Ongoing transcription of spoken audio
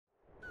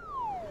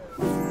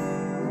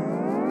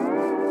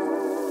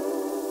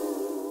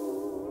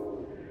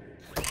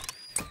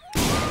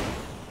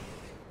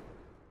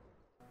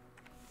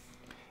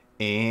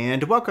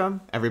And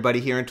welcome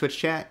everybody here in Twitch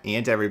chat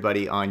and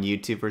everybody on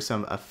YouTube for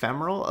some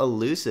Ephemeral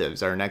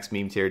Elusives, our next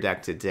meme tier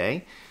deck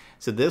today.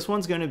 So this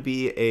one's going to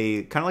be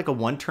a kind of like a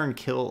one-turn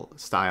kill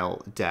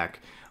style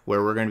deck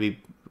where we're going to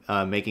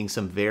be making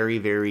some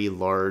very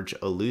large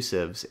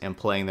elusives and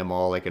playing them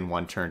all like in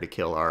one turn to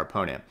kill our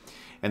opponent.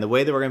 And the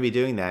way that we're going to be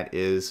doing that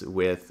is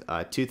with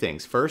two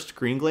things. First,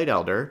 Greenglade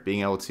Elder,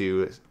 being able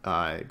to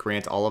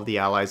grant all of the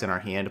allies in our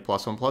hand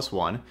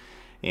 +1/+1.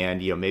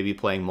 And, you know, maybe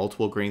playing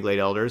multiple Greenglade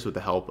Elders with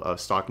the help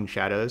of Stalking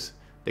Shadows.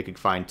 They could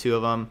find 2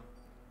 of them.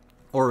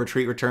 Or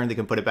Retreat Return, they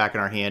can put it back in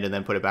our hand and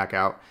then put it back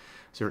out.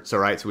 So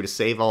we just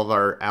save all of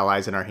our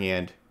allies in our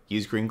hand,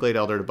 use Greenglade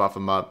Elder to buff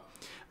them up,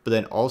 but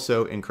then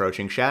also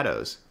Encroaching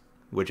Shadows,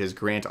 which is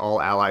grant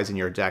all allies in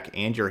your deck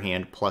and your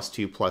hand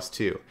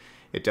 +2/+2.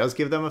 It does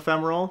give them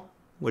Ephemeral,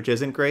 which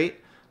isn't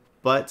great,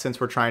 but since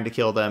we're trying to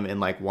kill them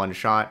in like one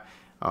shot,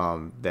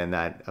 then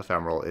that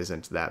Ephemeral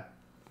isn't that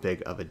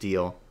big of a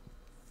deal.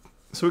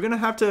 So we're going to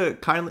have to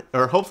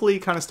hopefully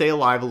kind of stay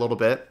alive a little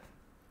bit.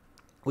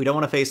 We don't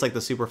want to face like the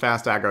super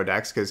fast aggro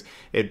decks because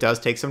it does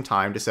take some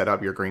time to set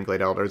up your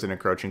Greenglade Elders and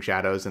Encroaching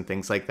Shadows and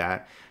things like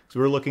that. So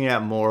we're looking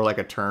at more like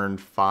a turn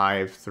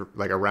 5,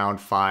 like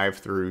around 5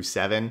 through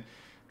 7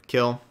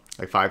 kill,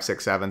 like 5,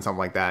 6, 7, something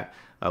like that,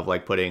 of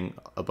like putting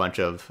a bunch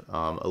of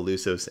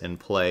elusives in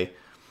play.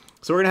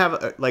 So we're going to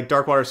have like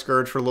Darkwater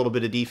Scourge for a little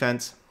bit of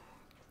defense.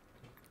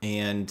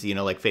 And, you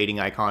know, like Fading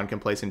Icon can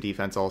play some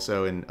defense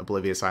also, in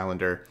Oblivious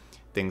Islander,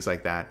 things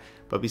like that.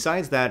 But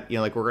besides that, you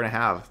know, like we're going to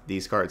have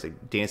these cards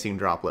like Dancing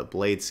Droplet,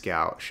 Blade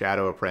Scout,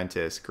 Shadow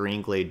Apprentice,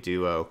 Greenglade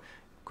Duo.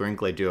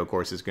 Greenglade Duo, of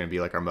course, is going to be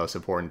like our most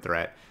important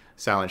threat.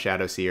 Silent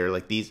Shadow Seer,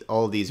 like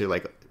all of these are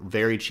like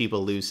very cheap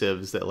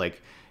elusives that,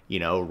 like, you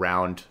know,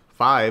 round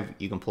 5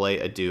 you can play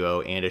a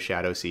Duo and a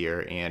Shadow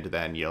Seer and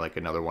then, you know, like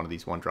another one of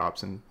these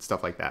 1-drops and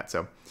stuff like that.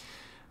 So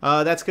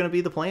that's going to be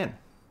the plan.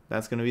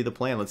 That's going to be the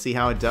plan. Let's see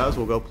how it does.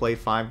 We'll go play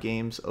 5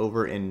 games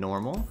over in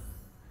normal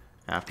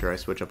after I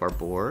switch up our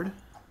board.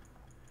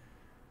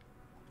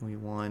 We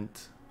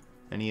want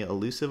any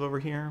elusive over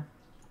here.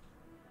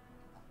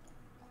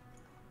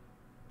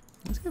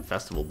 Let's get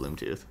Festival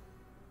Bloomtooth.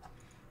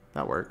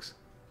 That works.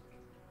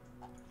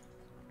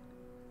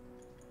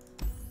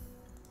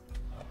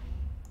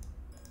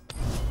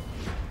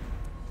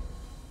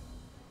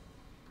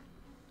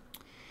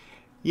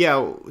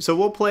 Yeah, so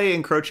we'll play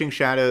Encroaching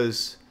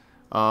Shadows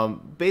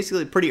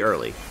basically pretty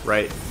early,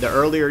 right? The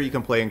earlier you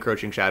can play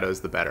Encroaching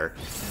Shadows, the better,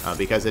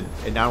 because it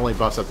not only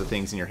buffs up the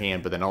things in your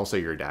hand, but then also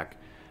your deck.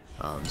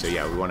 So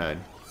yeah, we want to.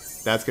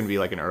 That's going to be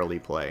like an early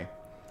play.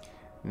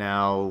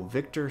 Now,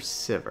 Viktor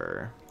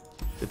Sivir.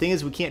 The thing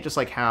is, we can't just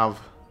like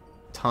have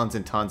tons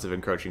and tons of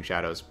Encroaching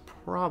Shadows.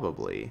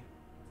 Probably.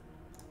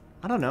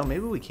 I don't know.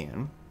 Maybe we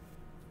can.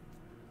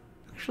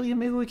 Actually, yeah,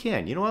 maybe we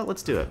can. You know what?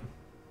 Let's do it.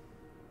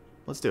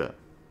 Let's do it.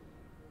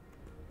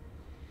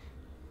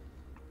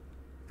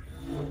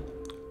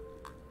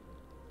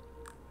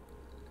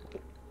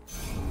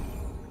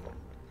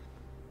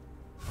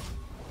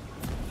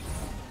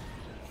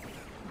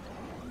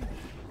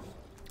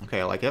 Okay,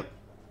 I like it.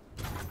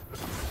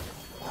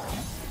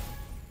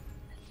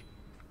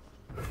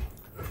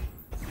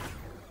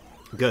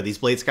 Good. These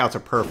Blade Scouts are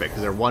perfect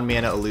because they're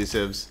 1-mana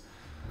elusives.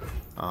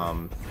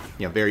 You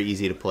know, very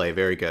easy to play.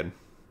 Very good.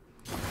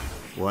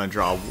 We want to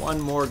draw one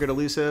more good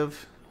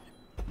elusive.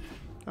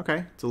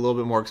 Okay, it's a little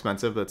bit more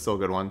expensive, but it's still a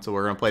good one. So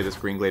we're gonna play this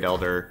Greenglade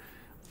Elder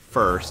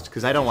first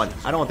because I don't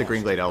want the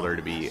Greenglade Elder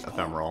to be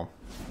ephemeral.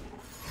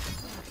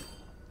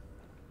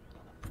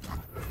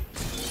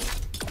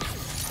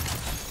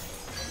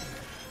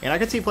 And I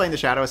could see playing the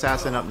Shadow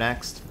Assassin up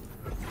next.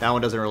 That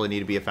one doesn't really need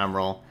to be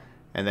ephemeral.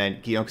 And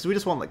then, you know, because we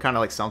just want like, kind of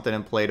like something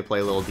in play to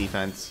play a little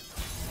defense.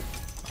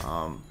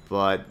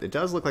 But it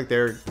does look like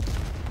they're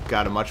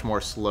got a much more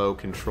slow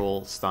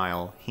control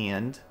style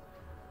hand,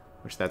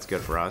 which that's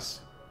good for us.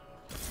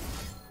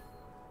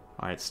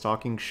 Alright,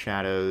 Stalking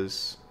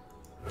Shadows.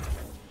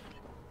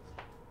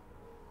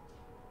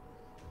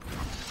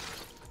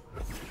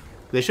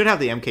 They should have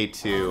the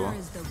MK2.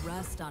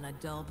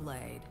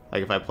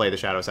 Like if I play the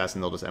Shadow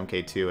Assassin, they'll just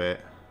MK2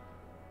 it.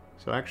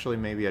 So actually,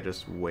 maybe I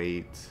just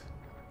wait.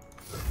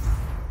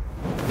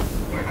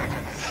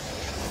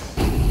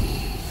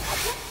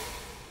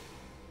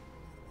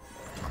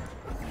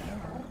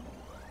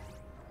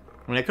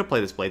 I mean, I could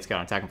play this Blade Scout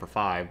and attack him for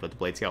 5, but the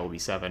Blade Scout will be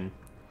 7.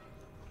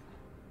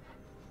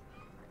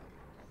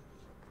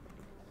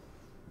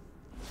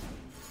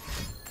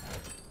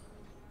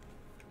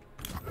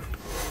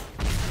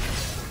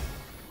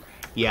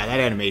 Yeah, that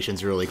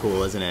animation's really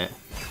cool, isn't it?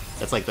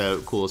 That's like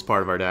the coolest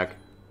part of our deck,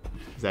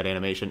 is that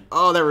animation.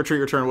 Oh, that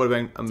Retreat Return would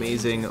have been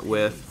amazing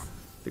with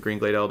the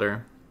Greenglade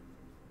Elder.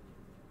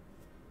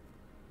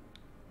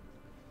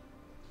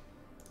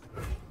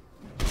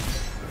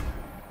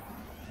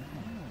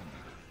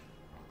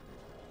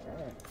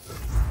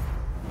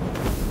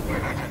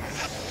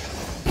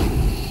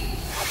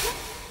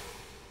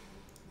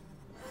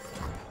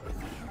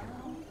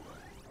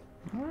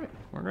 All right,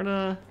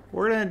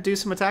 we're gonna do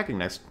some attacking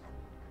next.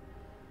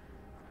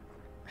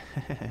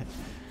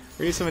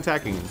 We're gonna do some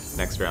attacking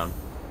next round.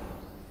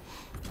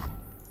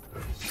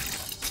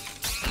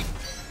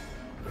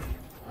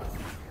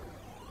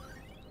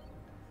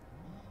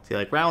 See,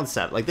 like round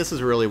 7, like this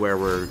is really where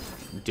we're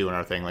doing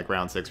our thing, like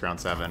round 6, round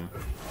 7.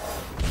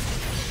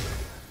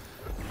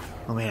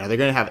 Oh man, are they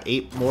gonna have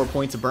 8 more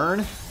points of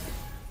burn?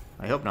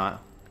 I hope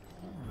not.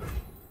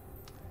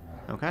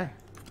 Okay.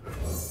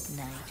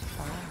 Night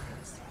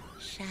falls,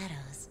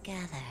 shadows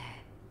gather.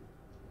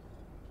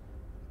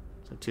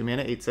 So 2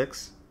 mana,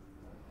 8/6.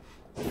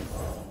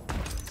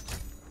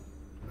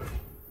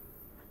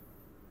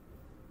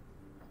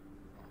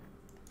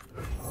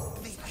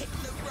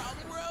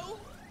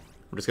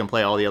 We're just gonna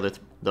play all the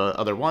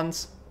other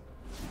ones.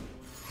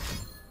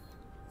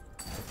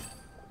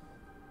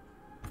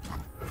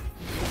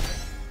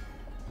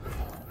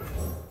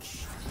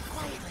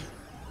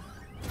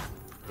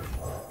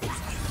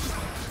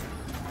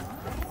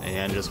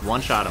 And just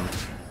one-shot him.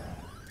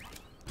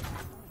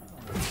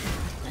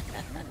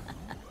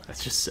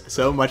 That's just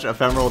so much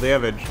ephemeral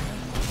damage.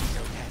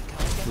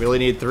 Really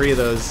need 3 of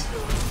those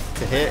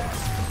to hit.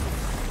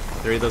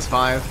 3 of those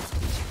 5.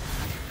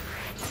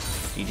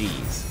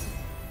 GG's.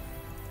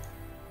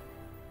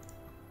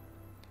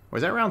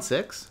 Was that round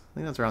 6? I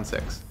think that's round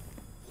 6.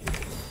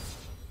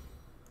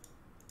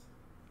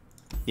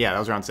 Yeah, that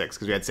was round 6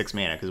 because we had 6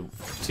 mana. Because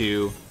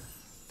 2,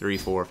 3,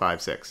 4,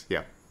 5, 6.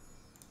 Yeah.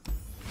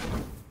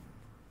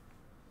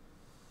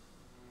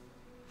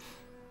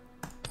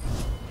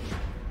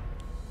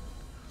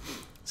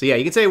 So yeah,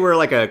 you could say we're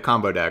like a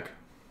combo deck.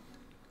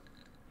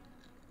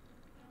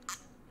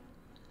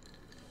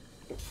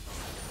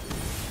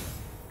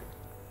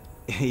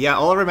 Yeah,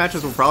 all of our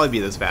matches will probably be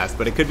this fast,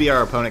 but it could be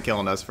our opponent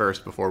killing us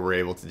first before we're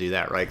able to do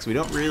that, right? Because we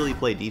don't really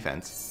play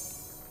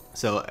defense.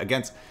 So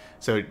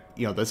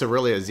you know, this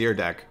Irelia Azir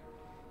deck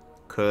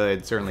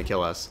could certainly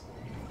kill us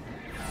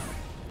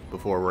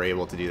before we're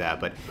able to do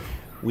that. But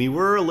we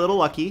were a little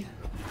lucky.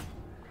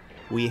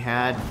 We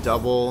had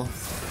double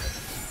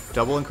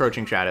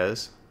encroaching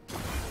shadows.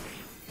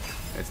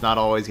 It's not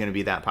always going to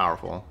be that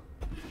powerful.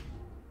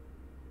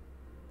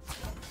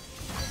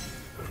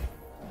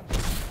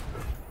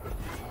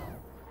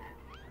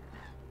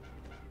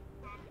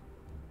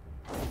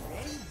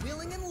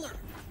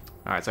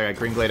 Alright, so I got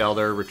Green Glade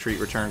Elder, Retreat,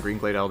 Return, Green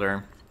Glade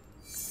Elder.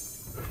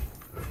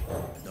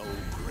 No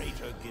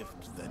greater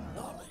gift than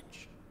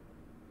knowledge.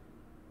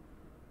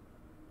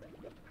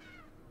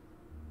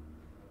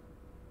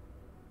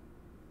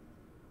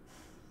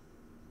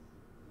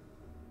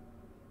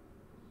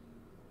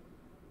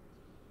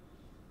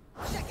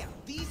 Check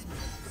out these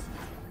moves.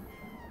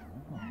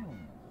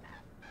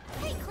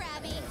 Hey,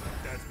 Krabby!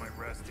 That's my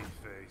resting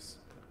face.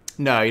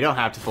 No, you don't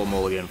have to full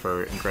mulligan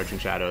for Encroaching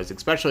Shadows,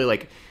 especially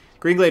like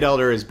Green Glade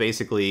Elder is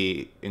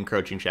basically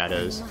Encroaching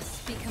Shadows,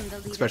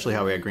 especially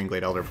how we had Green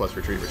Glade Elder plus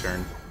Retreat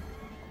Return.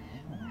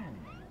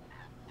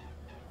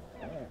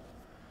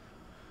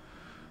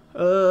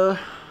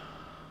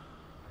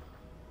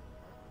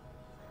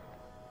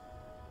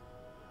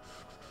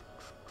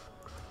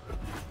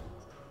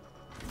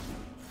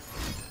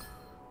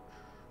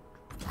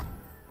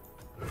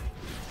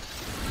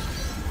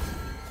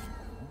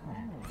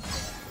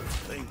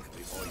 Think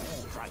before you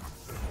strike.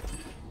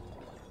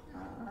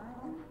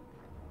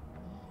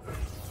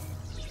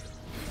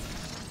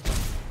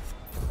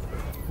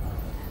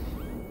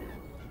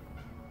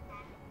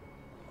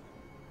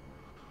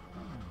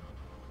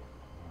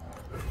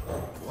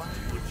 What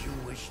would you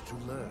wish to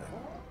learn?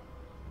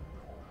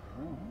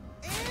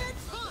 And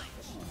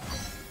punch!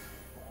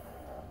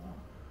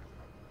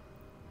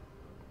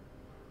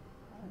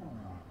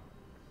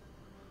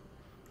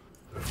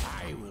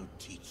 I will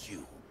teach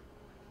you.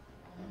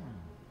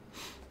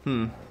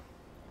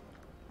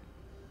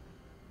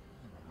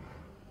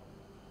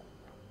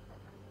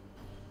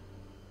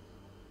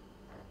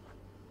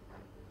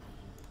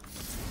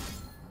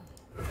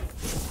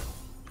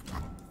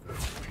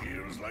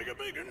 Feels like a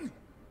biggin.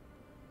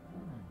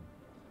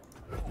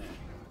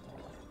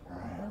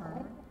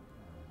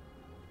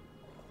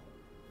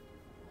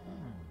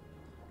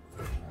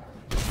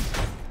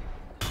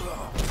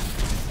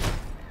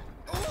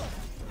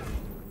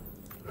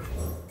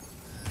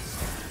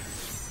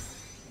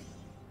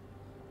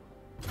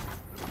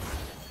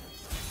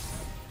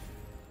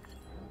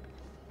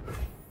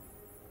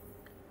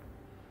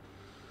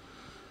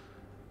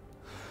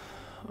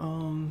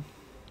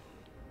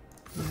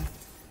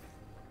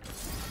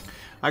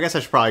 I guess I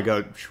should probably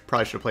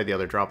should have played the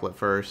other droplet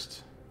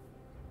first.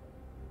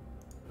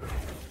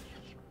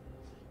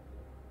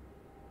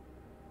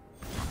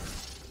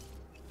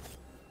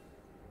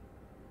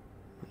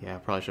 Yeah,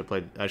 I should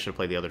have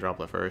played the other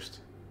droplet first.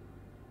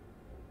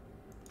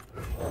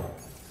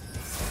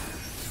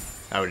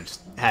 I would have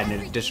just had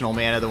an additional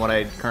mana than what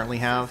I currently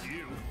have.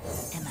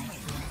 Am I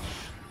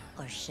flesh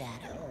or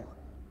shadow?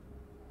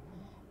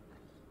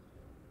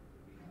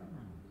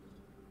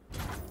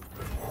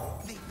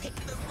 They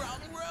picked the wrong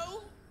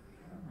row?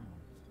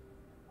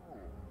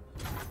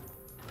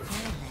 You're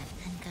left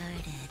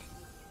unguarded.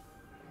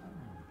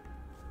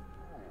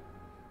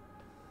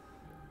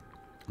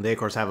 They, of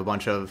course, have a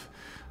bunch of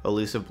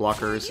elusive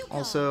blockers.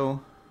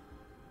 Also,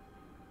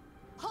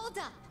 Hold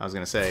up. I was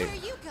going to say, Where are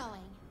you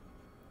going?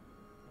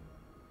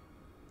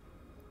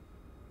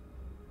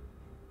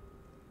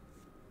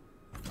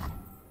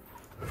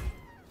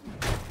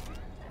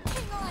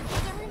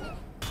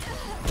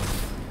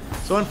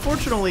 So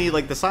unfortunately,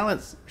 like the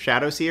Silent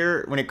Shadows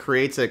here, when it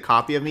creates a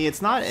copy of me,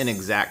 it's not an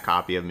exact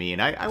copy of me. And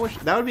I wish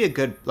that would be a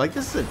good, like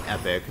this is an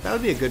epic. That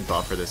would be a good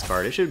buff for this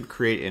card. It should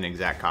create an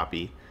exact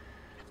copy,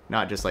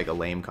 not just like a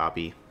lame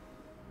copy.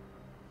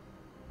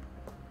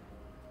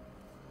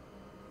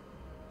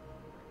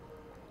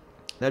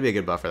 That'd be a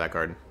good buff for that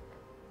card.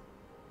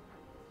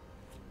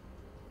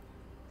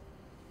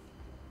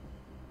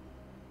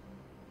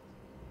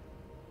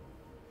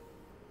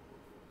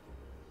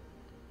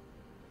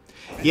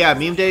 Yeah,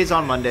 meme days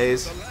on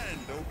Mondays.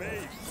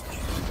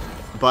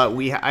 But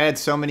I had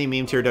so many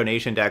meme tier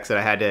donation decks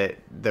that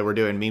we're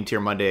doing meme tier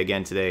Monday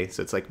again today.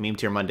 So it's like meme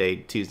tier Monday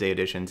Tuesday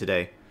edition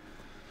today.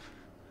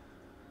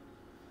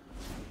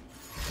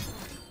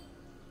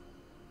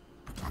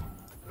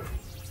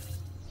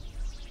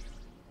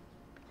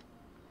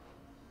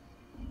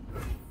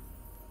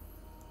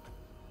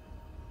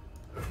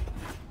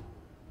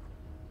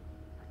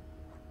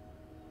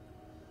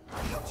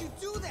 How'd you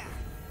do that?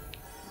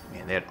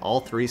 Man, they had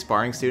all 3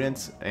 sparring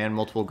students and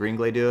multiple Green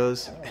Glade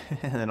duos,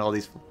 and then all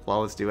these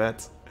flawless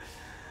duets.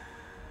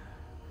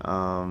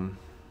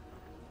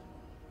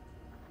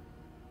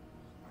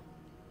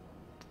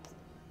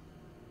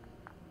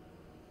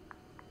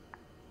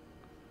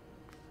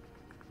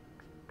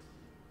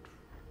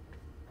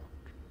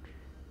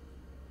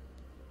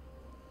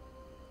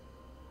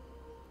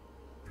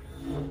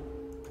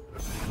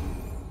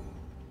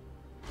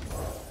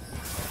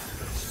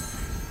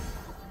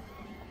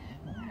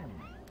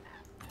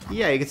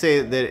 Yeah, you could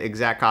say that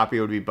exact copy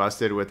would be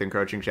busted with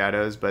Encroaching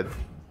Shadows, but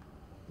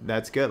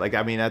that's good. Like,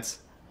 I mean, it's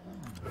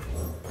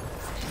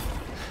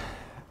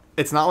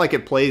not like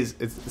it plays,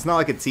 it's not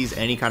like it sees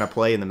any kind of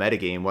play in the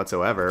metagame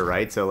whatsoever,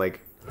 right? So,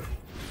 like,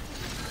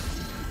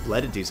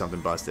 let it do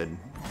something busted.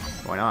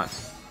 Why not?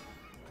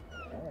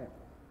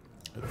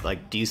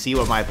 Like, do you see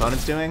what my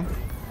opponent's doing?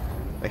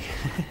 Like,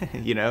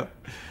 you know?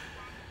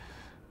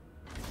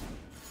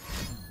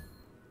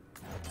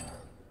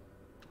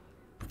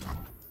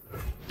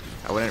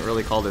 I wouldn't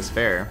really call this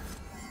fair.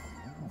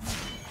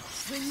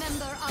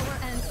 Remember our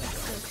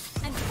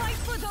ancestors and fight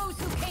for those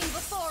who came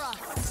before us.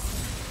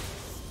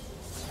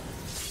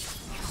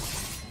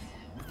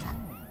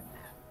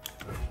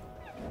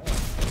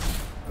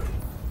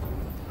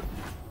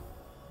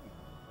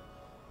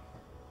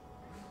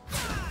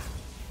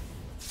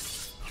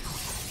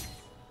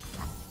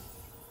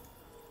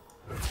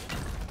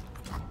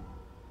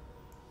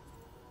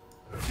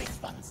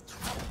 This one's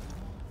trouble.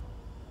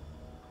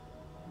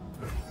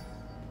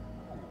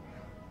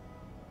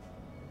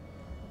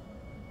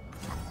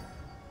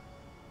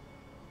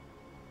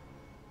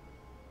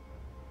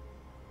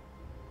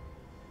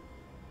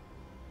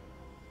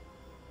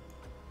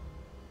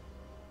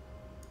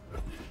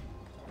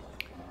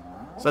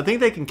 So I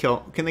think they can kill...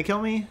 Can they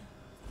kill me?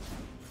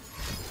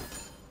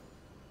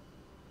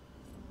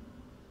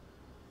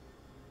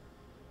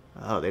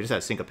 Oh, they just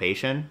have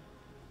syncopation?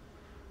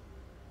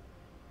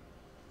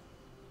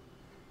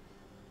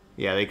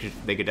 Yeah, they could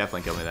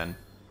definitely kill me then.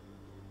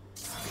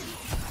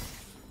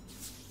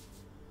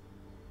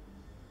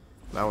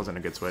 That wasn't a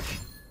good switch.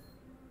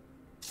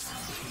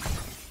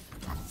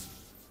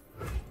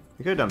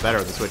 You could have done better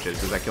with the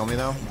switches. Does that kill me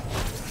though?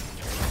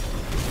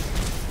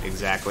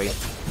 Exactly.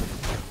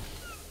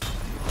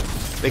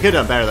 They could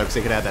have done better though, because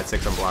they could have had that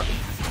 6 on block.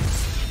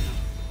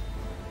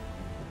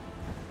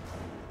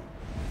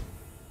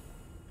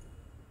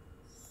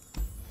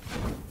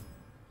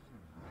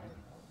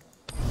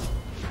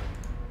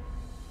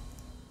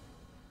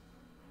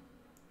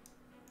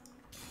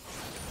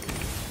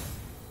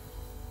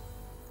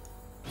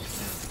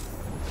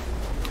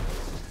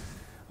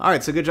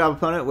 Alright, so good job,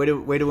 opponent. Way to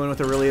win with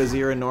Irelia,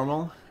 Azir, and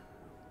normal.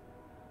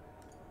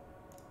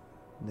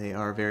 They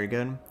are very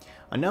good.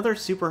 Another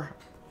super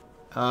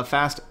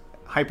fast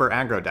hyper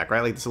aggro deck, right?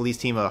 Like this Elise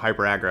Teemo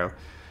hyper aggro.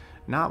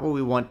 Not what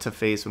we want to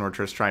face when we're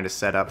just trying to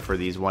set up for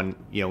these one,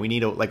 you know, we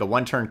need like a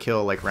one-turn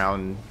kill like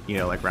round, you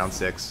know, like round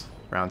 6,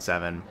 round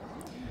 7.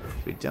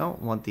 We don't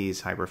want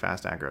these hyper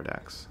fast aggro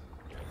decks.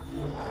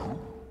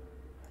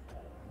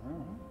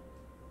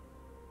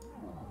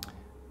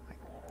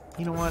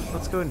 You know what?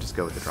 Let's go and just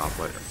go with the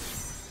droplet.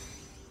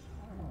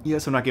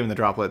 Yes, I'm not giving the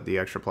droplet the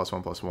extra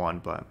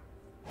 +1/+1, but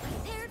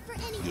Prepared for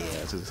anything.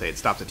 yeah, as I say, it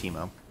stops a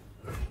Teemo.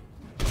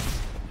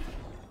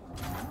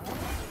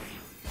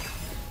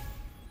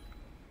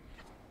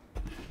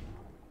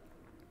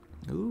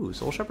 Ooh,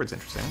 Soul Shepherd's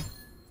interesting.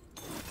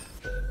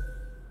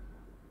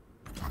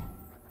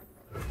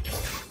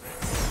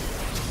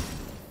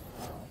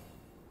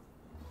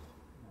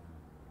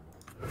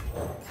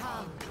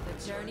 Come,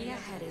 the journey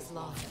ahead is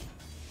long.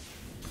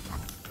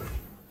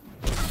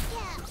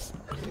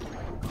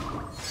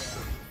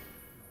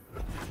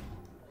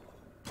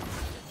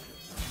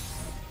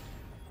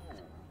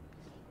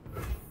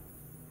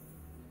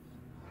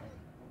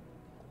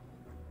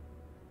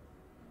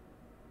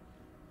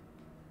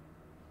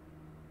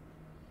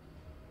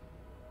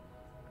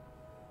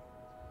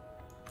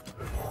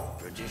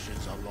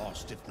 Traditions are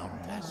lost if not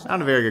passed.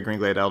 Not a very good Green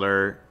Glade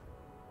Elder.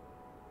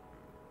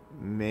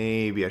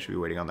 Maybe I should be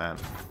waiting on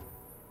that.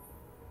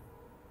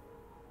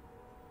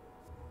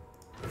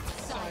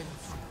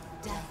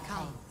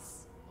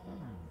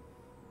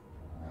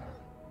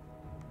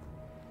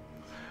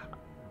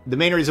 the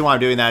main reason why I'm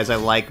doing that is I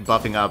like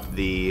buffing up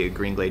the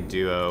Green Glade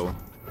duo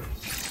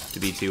to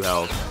be 2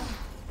 health.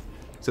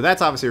 So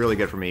that's obviously really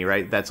good for me,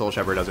 right? That Soul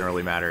Shepherd doesn't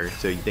really matter.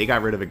 So they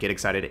got rid of a Get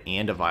Excited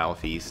and a Vile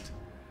Feast.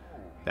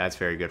 That's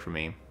very good for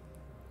me.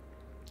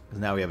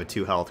 Because now we have a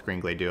 2 health Green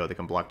Glade duo that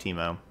can block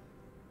Teemo.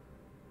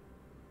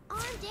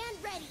 Armed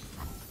and ready.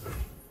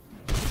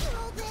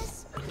 Roll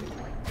this.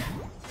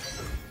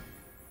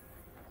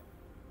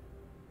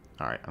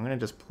 Alright, I'm going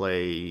to just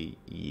play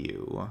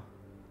you.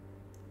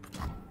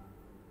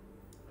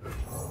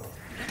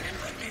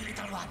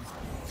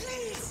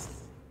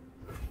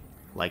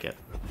 Like it.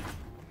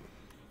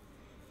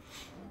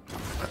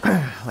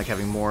 Like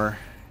having more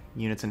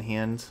units in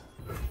hand.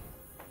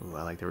 Ooh,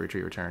 I like the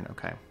retreat return.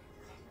 Okay.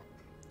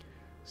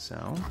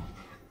 So.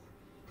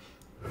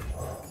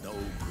 No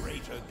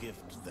greater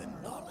gift than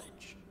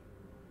knowledge.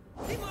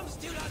 Think I'm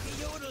still like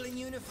a yodel in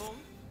uniform?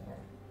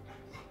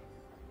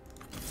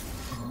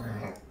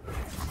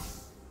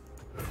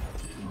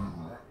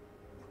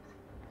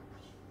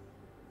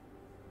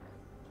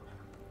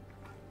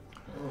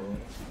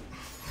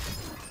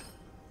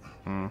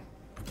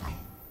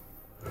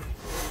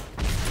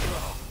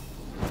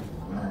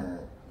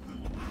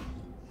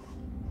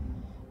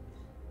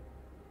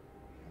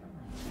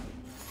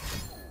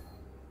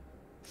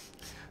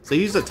 So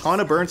they used a ton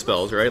of burn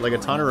spells, right? Like a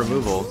ton of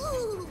removal.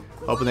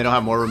 Hoping they don't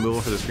have more removal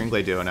for the Screen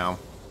Glade duo now.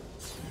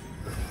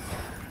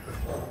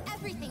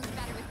 Everything's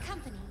better with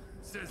company.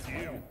 Says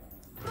you.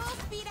 Full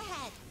speed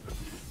ahead.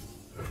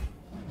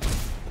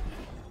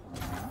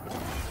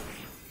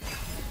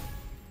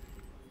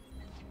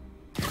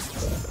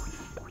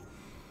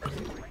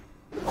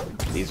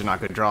 These are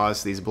not good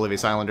draws, these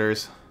Oblivious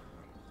Islanders.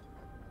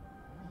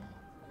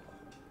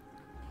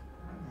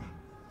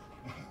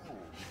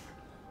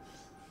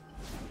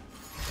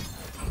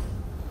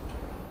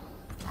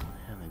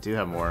 And they do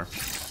have more.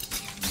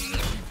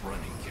 Keep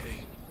running,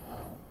 Kane.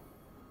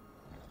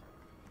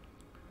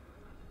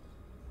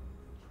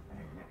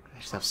 They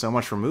just have so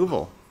much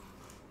removal.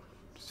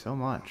 So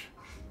much.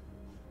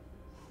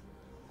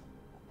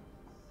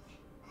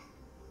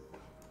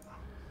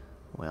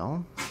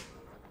 Well,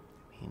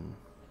 I mean,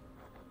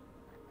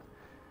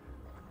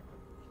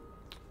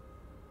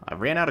 I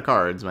ran out of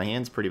cards. My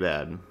hand's pretty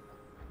bad.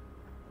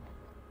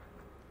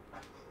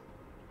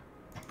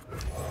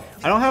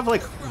 I don't have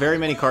like very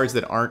many cards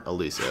that aren't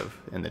elusive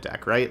in the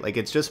deck, right? Like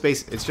it's just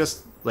it's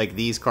just like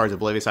these cards: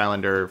 Oblivious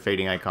Islander,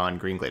 Fading Icon,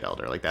 Green Glade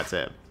Elder. Like that's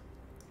it.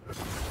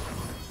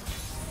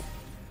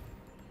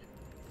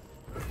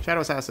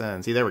 Shadow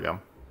Assassin. See, there we go.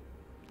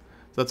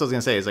 So that's what I was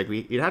gonna say. Is like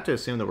you'd have to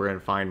assume that we're gonna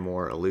find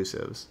more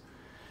elusives.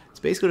 It's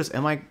basically just,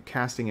 am I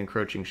casting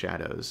Encroaching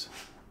Shadows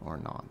or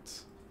not?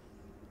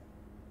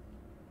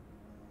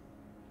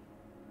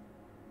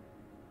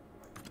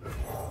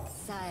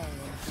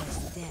 Silence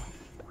is death.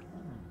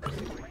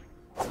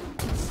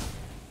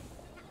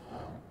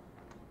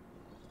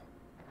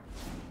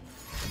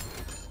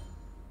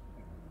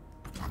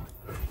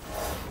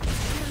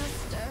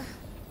 Master.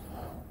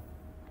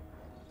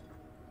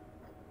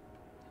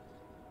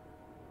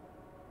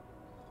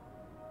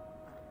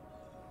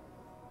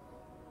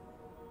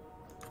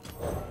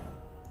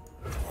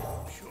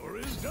 Sure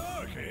is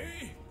dark,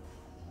 eh?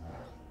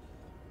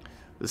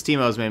 This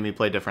Teemo's made me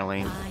play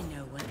differently. I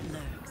know what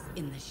lurks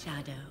in the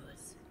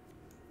shadows.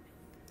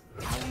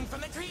 Down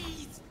from the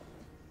trees!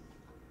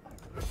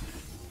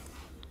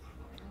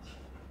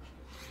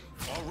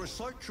 I'll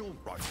recite your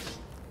rights.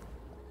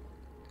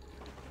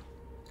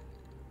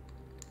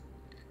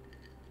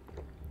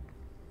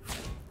 So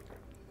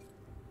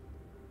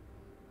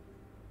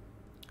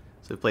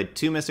we've played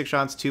 2 Mystic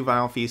Shots, 2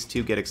 Vile Feast,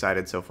 2 Get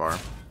Excited so far.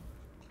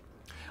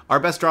 Our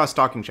best draw is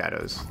Stalking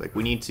Shadows. Like,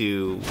 we need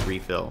to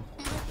refill.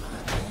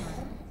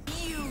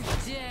 You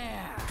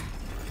dare!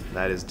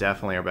 That is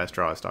definitely our best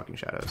draw is Stalking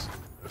Shadows.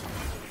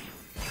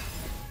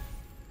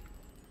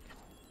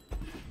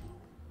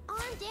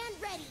 Armed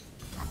and ready.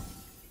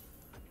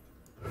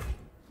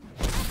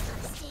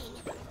 Interesting.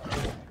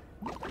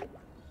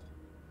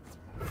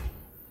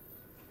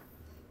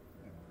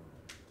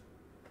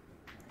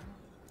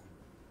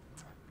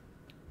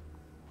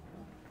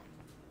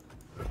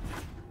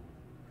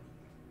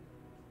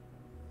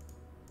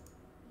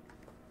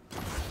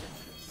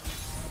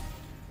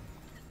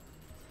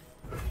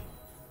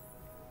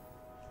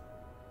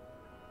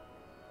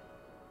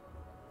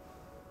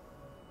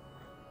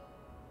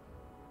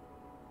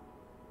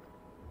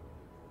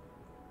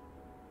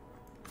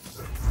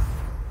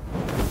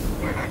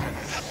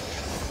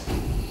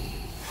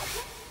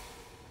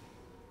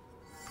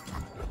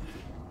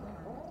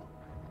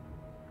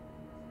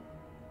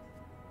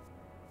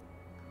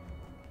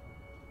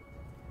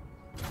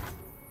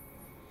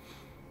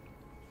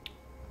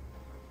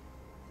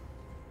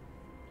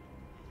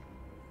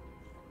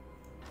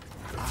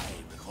 I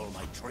recall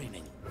my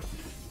training.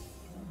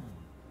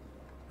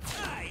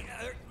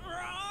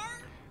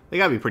 They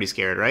gotta be pretty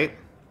scared, right?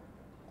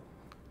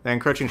 The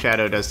Encroaching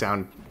Shadow does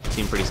seem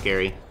pretty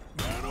scary.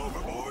 Man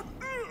overboard.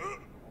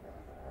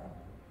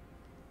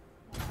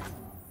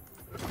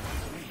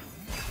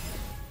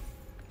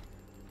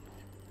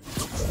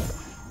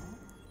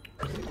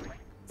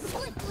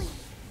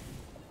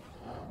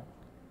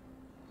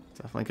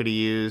 Definitely could have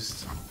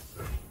used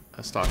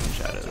a Stalking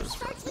Shadows.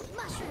 Started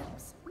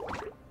mushrooms.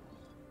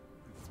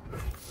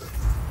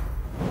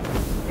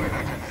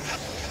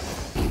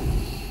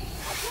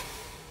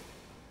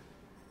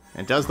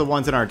 It does the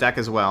ones in our deck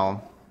as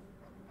well.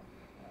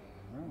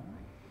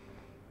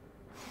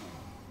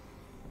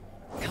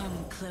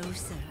 Come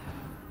closer.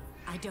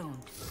 I don't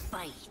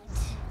bite.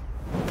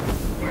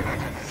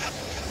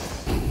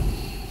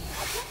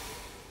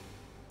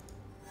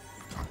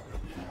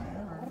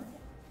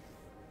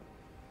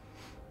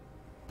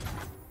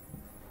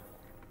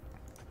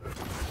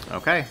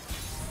 Okay.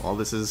 Well,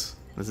 this is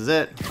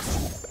it.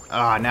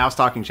 Ah, now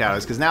Stalking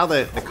Shadows, because now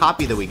the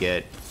copy that we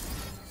get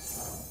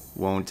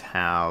won't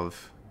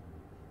have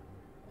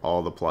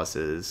all the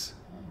pluses.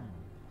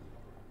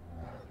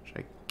 Which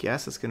I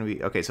guess it's going to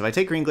be... Okay, so if I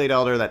take Green Glade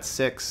Elder, that's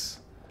 6,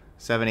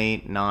 7,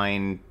 8,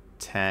 9,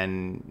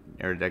 10...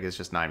 Our deck is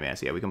just 9 mana,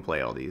 so yeah, we can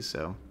play all these,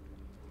 so...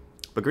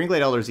 But Green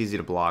Glade Elder is easy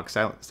to block.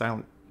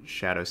 Silent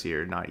Shadow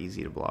Seer, not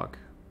easy to block.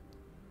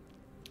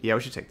 Yeah,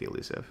 we should take the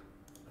Elusive.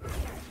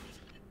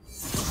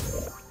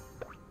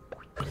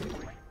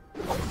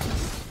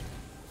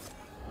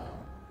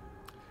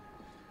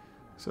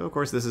 So, of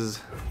course, this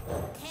is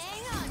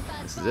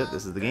it.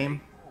 This is the game.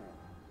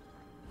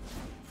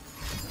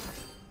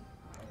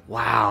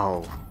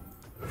 Wow.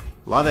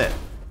 Love it.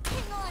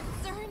 Hang on,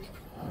 Cern.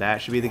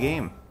 That should be the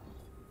game.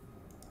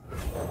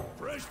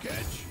 Fresh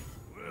catch.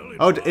 Well,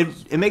 Oh,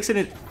 it makes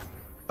it...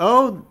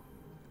 Oh!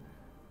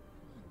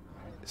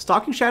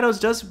 Stalking Shadows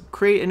does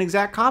create an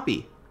exact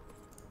copy.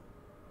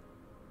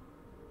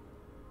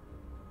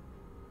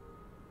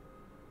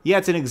 Yeah,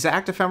 it's an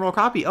exact ephemeral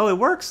copy. Oh, it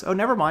works. Oh,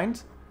 never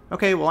mind.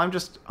 Okay, well, I'm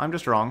just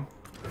wrong.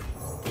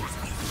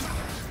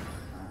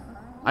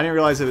 I didn't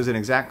realize it was an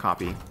exact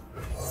copy.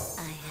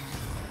 I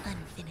have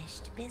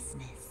unfinished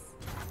business.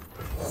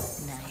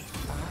 Night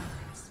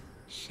falls,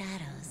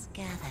 shadows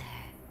gather.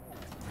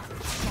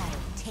 Shadow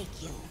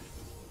take you.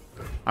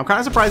 I'm kind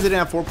of surprised they didn't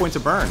have 4 points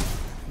of burn.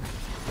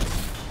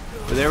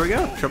 But there we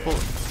go. Triple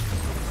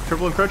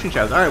Encroaching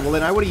Shadows. Alright, well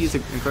then I would have used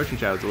Encroaching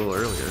Shadows a little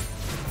earlier.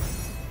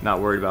 Not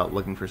worried about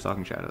looking for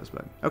Stalking Shadows,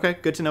 but... Okay,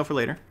 good to know for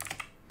later.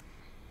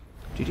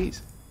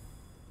 GG's.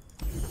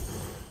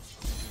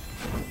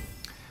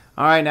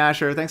 Alright,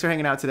 Nasher, thanks for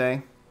hanging out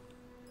today.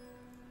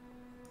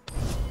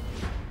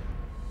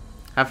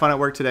 Have fun at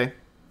work today.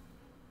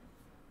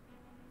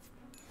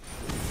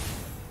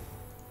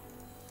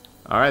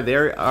 Alright,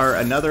 there are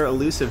another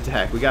elusive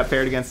deck. We got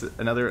paired against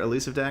another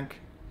elusive deck.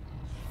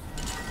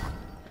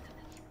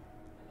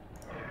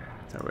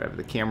 So we have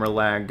the camera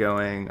lag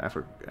going. I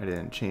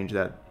didn't change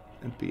that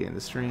at the beginning of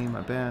the stream,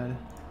 my bad.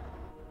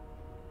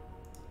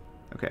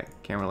 Okay,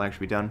 camera lag should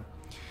be done.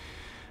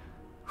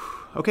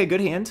 Okay,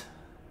 good hand.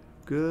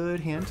 Good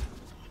hand.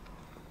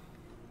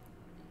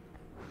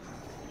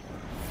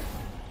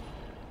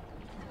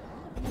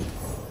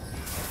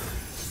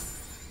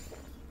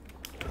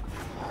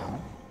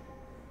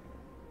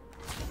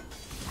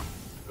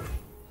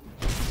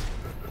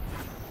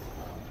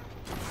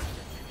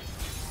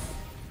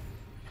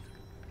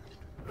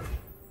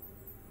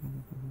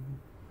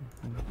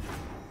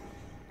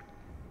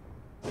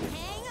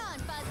 Hang on,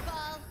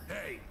 Buzzball.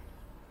 Hey,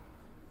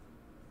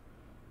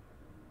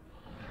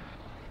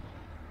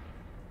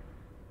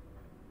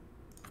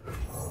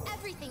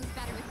 Everything's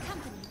better with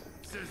company.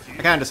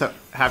 I kind of just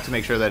have to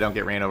make sure that I don't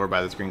get ran over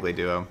by this Green Glade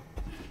duo.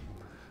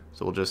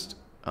 So we'll just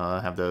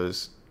have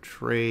those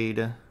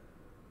trade.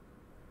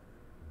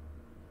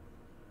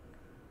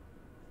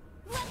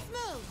 Let's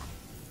move.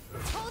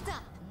 Hold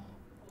up.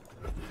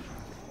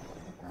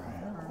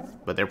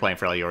 But they're playing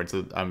Freljord,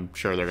 so I'm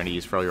sure they're going to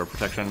use Freljord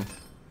protection.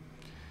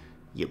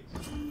 Yep.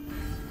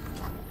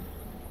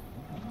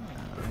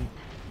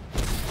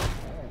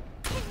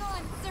 Hang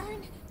on,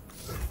 Cern.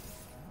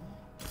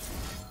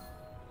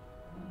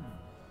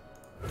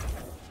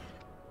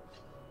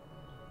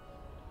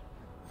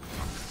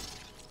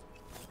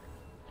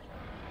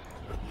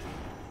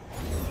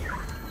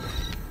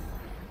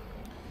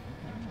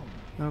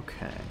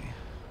 Okay.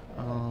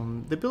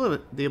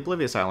 The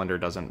Oblivious Islander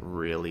doesn't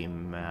really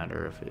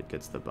matter if it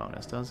gets the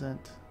bonus, does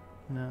it?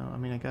 No, I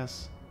mean, I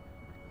guess.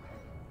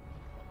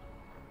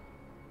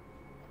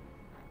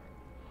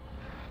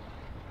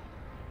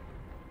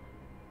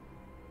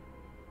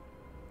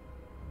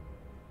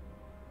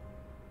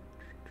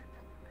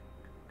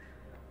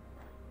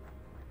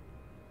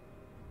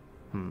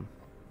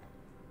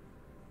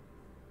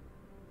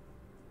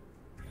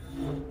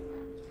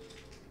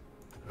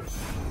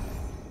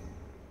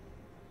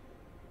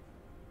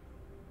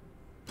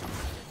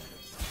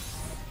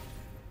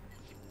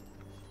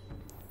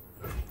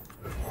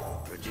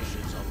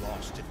 traditions are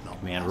lost if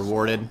not Man, lost.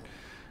 rewarded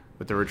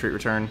with the retreat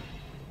return.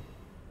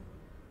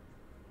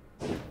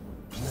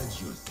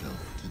 Pledge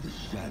yourself to the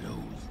shadows.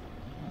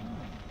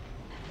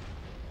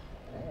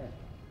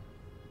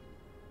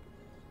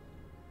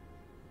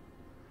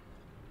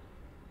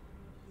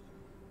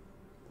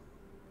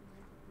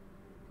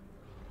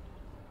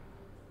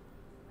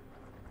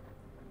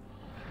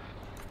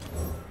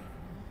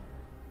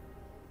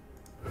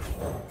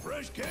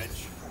 Fresh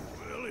catch?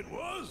 Well, it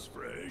was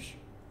fresh.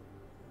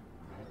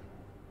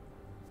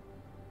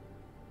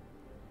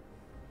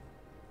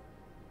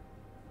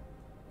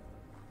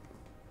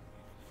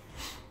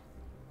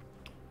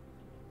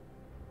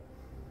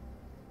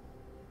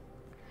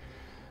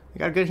 You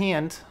got a good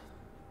hand.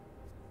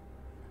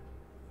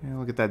 Yeah,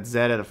 look at that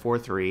Zed at a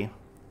 4-3.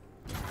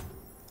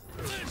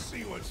 Let's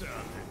see what's out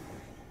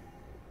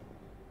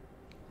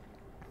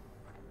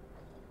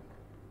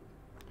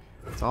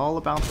there. It's all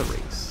about the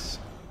race.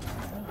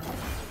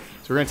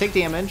 So we're gonna take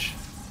damage.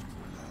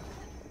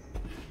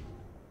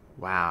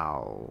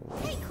 Wow.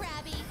 Hey,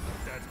 Krabby.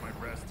 That's my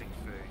resting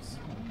face.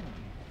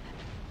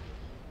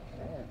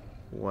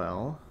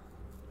 Well.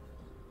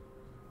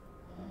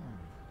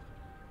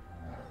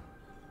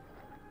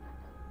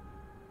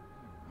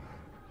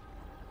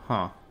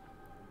 Huh.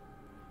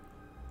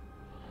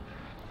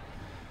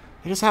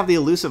 They just have the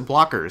elusive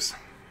blockers.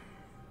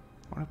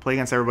 I want to play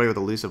against everybody with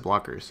elusive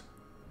blockers.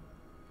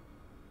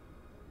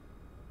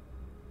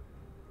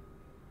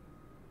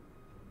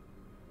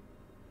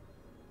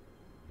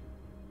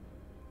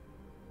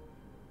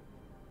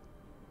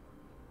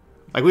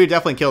 Like, we would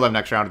definitely kill them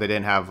next round if they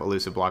didn't have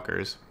elusive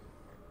blockers.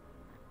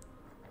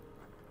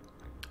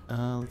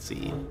 Let's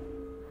see.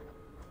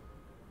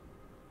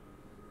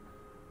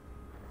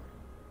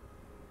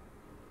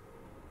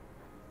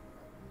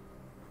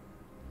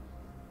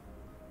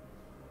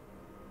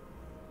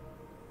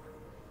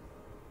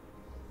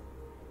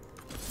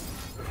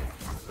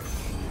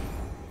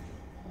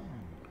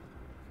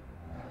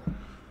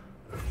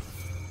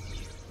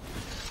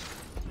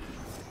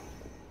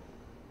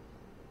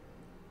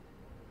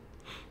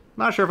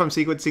 Not sure if I'm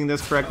sequencing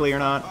this correctly or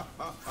not.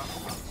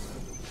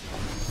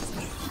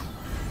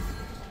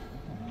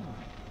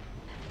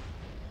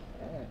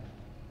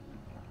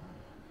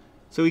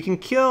 So we can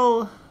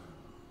kill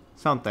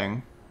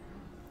something.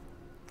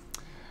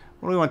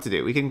 What do we want to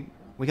do? We can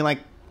like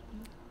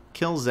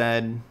kill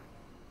Zed.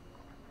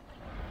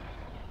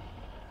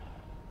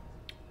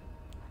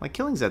 Like,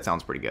 killing Zed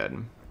sounds pretty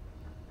good.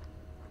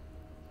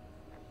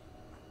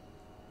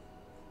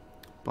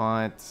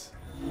 But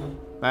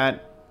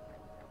that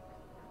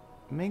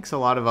makes a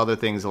lot of other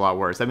things a lot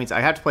worse. That means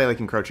I have to play like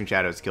Encroaching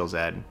Shadows to kill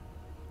Zed.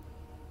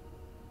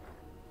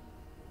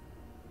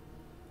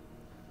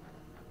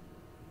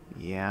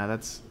 Yeah,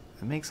 it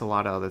makes a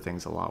lot of other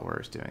things a lot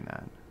worse doing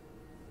that.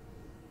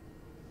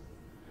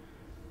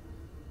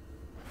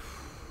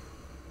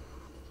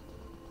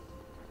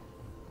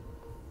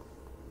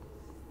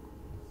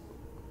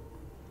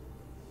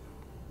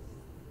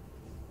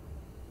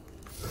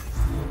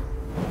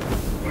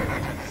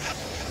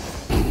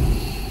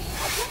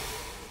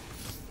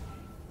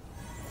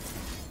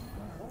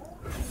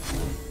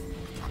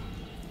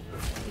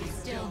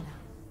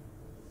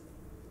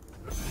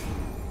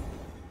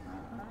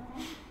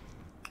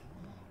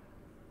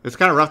 It's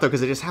kind of rough though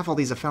because they just have all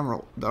these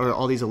ephemeral, or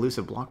all these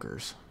elusive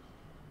blockers.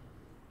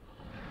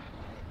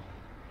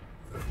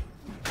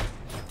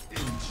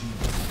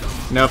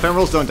 No,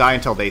 ephemerals don't die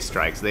until they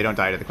strike, so they don't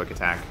die to the quick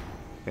attack.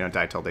 They don't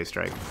die until they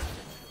strike.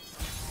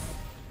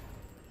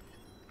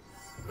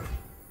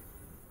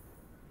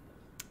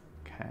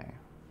 Okay.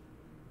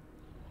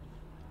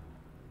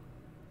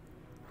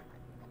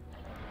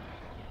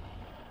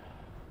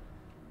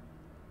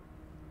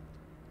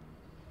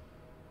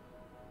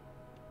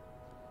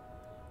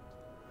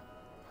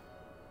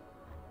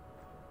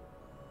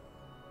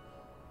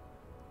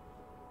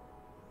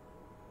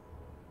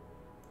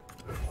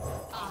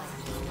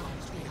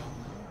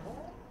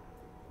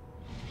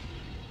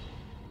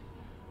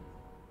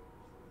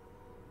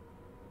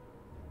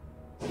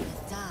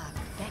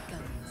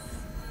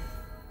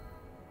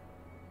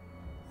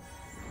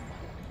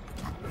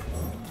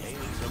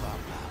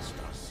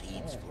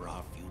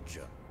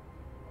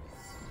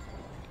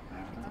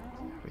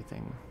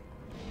 Everything.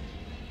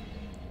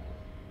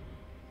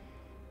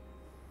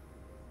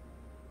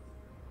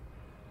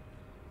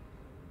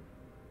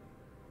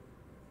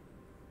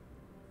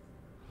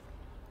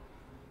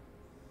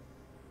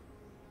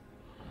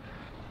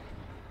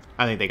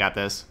 I think they got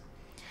this.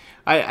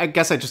 I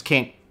guess I just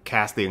can't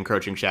cast the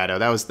Encroaching Shadow.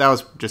 That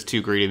was just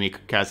too greedy me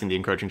casting the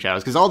Encroaching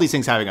Shadows because all these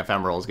things having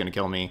Ephemeral is going to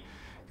kill me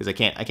because I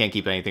can't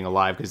keep anything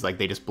alive because like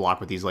they just block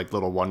with these like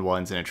little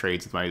 1/1s and it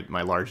trades with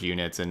my large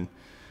units, and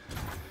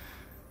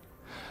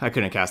I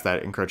couldn't cast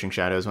that Encroaching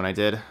Shadows when I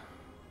did.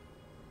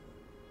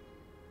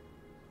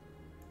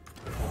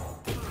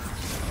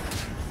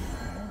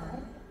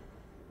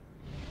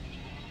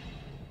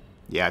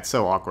 Yeah, it's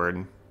so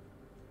awkward.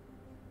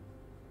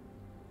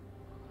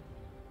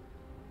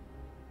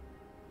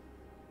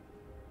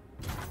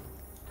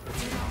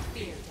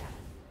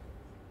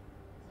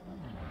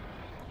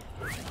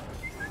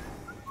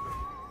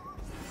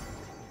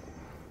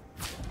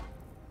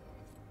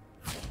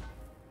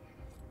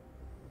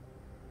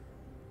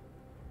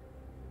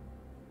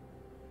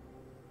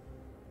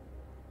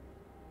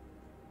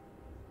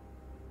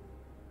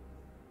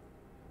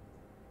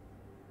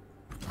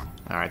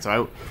 Alright,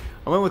 so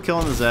I went with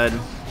killing the Zed.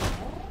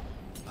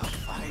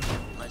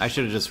 I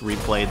should have just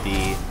replayed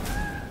the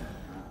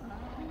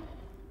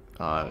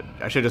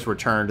I should just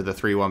returned the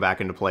 3-1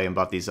 back into play and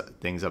buffed these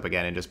things up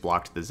again and just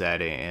blocked the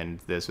Zed and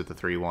this with the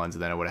 3-1s,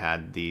 and then I would have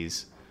had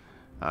these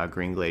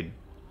Green Glade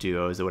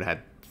duos that would have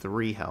had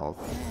 3 health.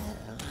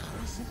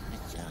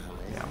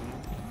 Yeah.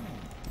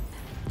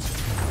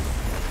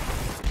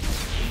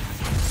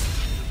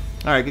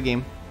 Alright, good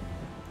game.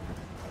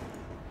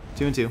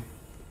 2-2.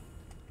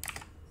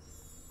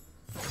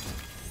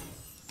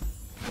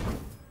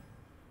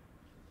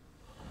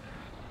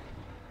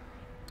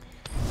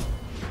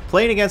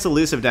 Playing against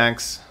elusive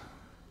decks,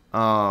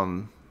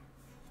 playing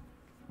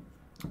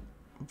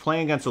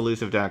against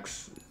elusive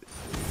decks.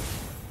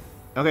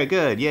 Okay,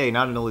 good. Yay,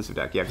 not an elusive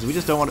deck. Yeah, because we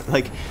just don't want to,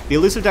 like, the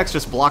elusive decks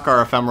just block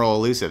our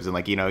ephemeral elusives, and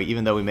like, you know,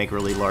 even though we make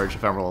really large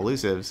ephemeral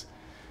elusives,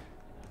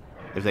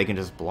 if they can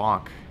just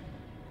block,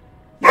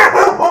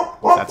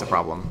 that's a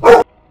problem.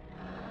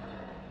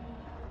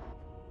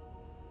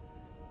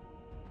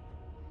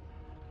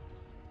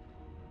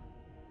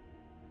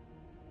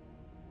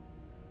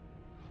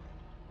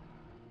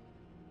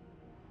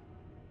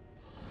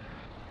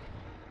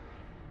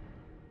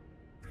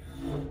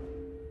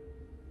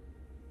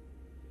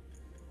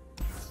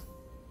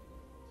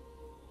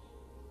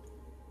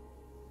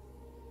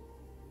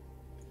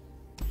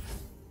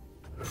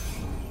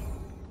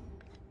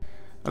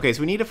 Okay,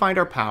 so we need to find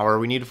our power.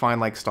 We need to find,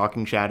 like,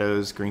 Stalking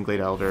Shadows, Green Glade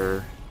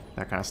Elder,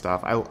 that kind of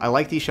stuff. I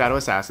like these Shadow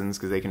Assassins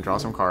because they can draw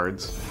some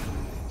cards.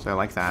 So I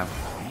like that.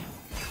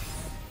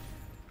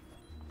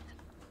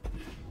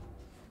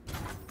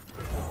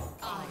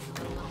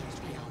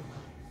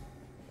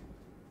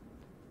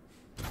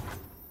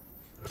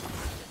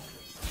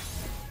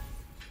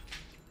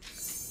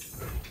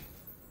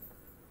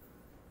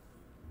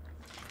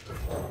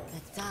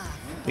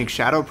 I think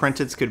Shadow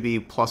Printeds could be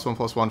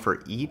 +1/+1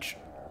 for each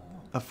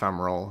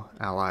ephemeral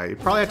ally. You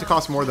probably have to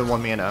cost more than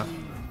 1 mana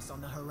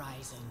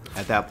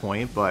at that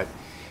point, but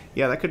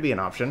yeah, that could be an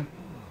option.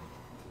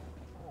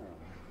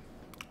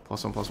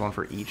 +1/+1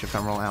 for each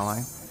ephemeral ally.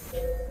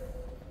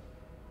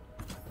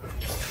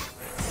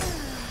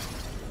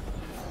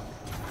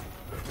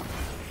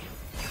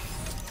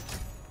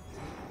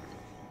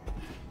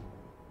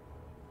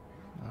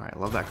 Alright,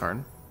 love that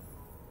card.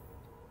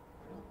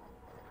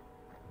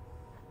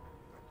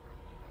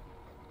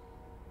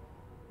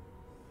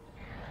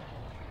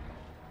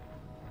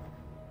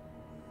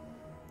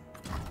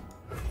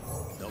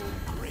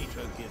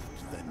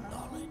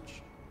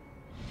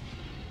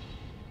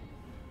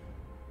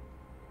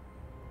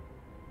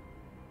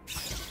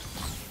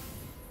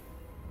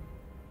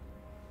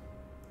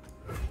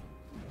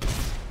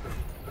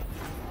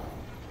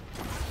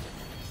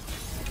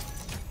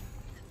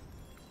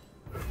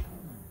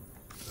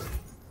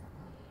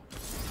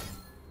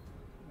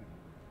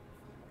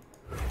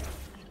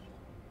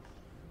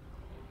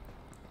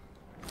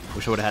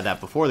 Wish I would have had that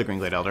before the Green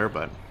Glade Elder,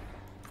 but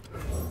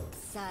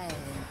Silent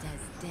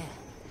as death.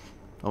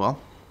 oh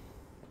well.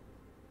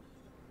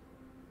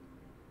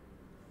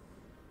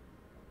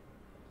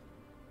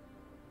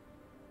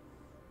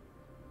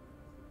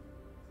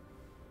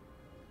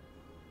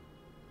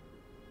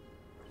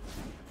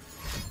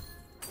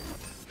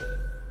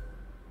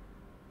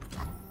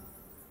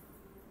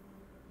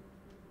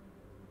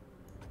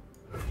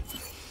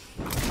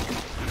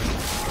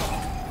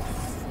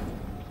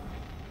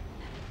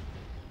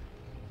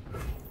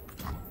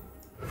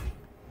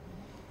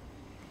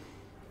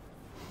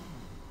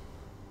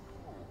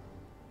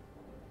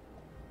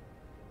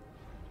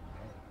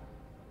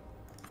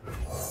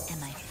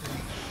 Am I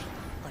flesh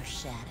or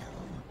shadow?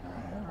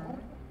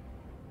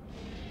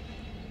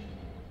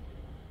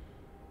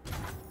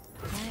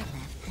 Guard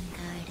left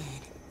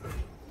unguarded.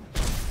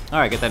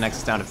 Alright, get that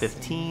Nexus down to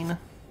 15.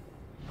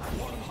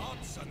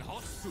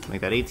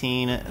 Make that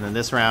 18. And then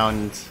this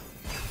round,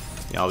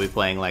 you know, I'll be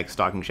playing like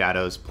Stalking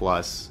Shadows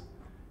plus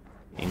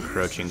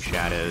Encroaching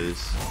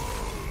Shadows.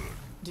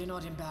 Do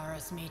not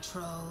embarrass me,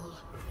 troll.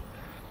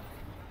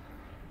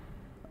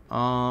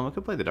 I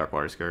could play the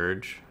Darkwater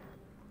Scourge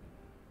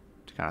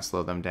to kind of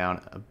slow them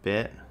down a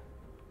bit.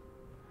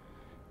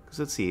 Because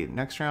let's see,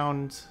 next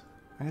round,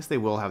 I guess they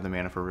will have the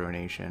mana for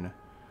Ruination.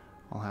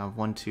 I'll have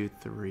 1, 2,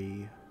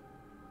 3,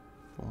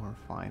 4,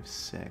 5,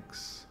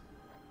 6.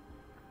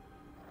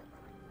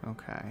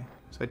 Okay,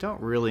 so I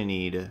don't really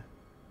need. I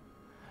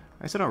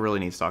guess I don't really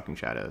need Stalking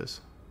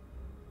Shadows.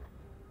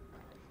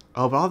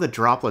 Oh, but all the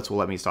droplets will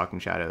let me Stalking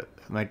Shadow.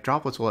 My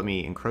droplets will let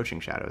me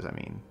Encroaching Shadows, I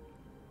mean.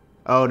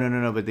 Oh,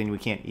 no, but then we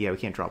can't, yeah, we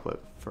can't droplet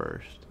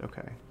first.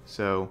 Okay,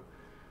 so,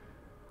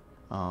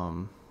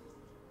 I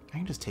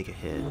can just take a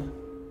hit. Can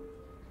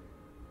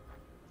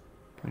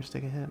we just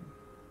take a hit?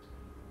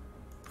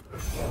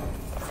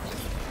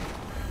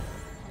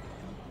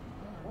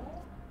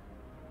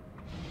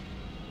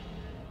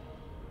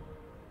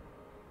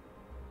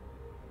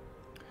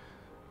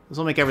 This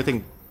will make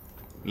everything,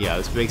 yeah,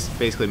 this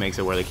basically makes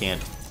it where they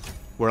can't,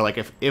 where like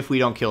if we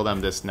don't kill them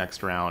this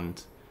next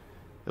round,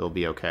 it'll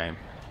be okay.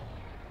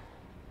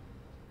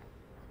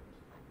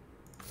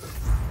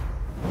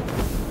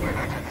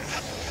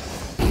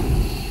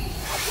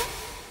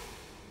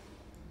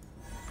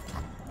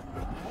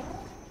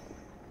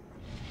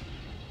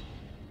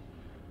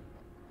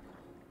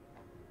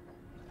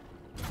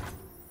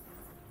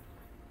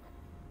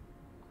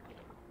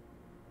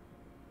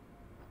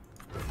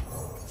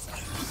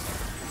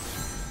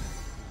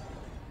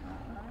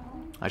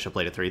 I should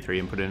play a 3-3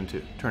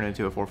 and turn it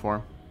into a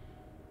 4-4.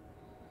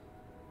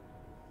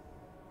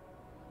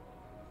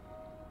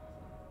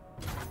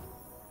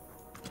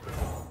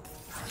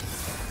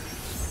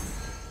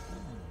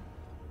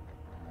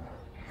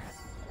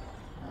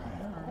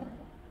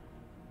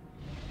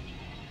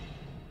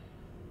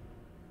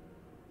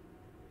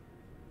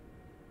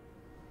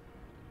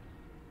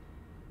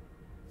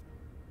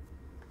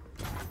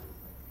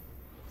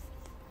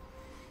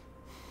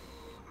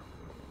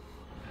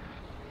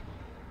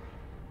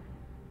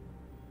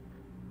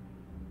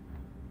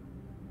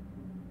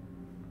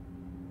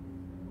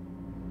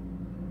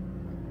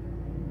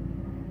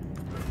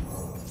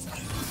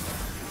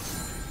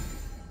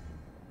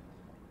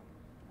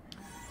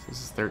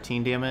 This is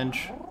 13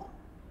 damage.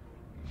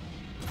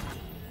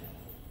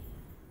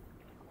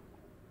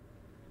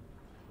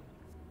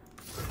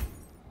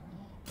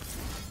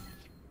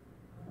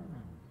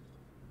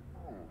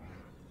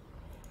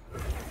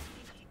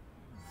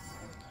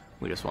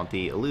 We just want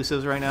the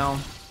elusives right now.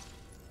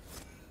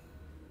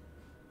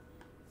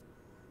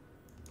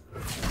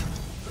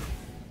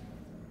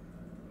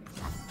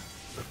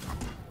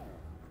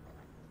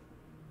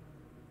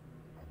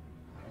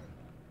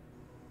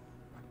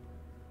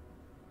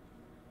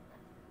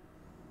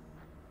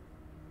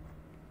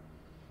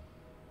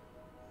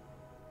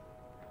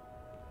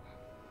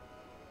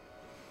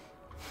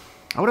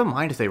 I wouldn't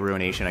mind if they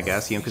Ruination, I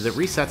guess, because it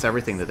resets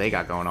everything that they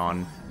got going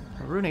on.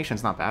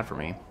 Ruination's not bad for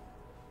me.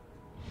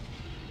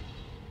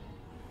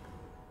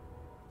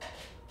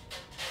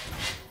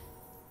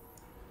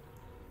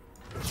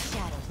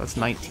 So that's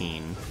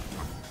 19.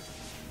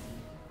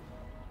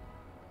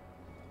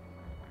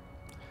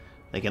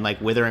 They can,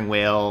 like, Withering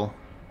Wail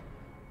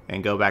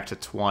and go back to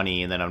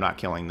 20, and then I'm not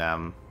killing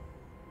them.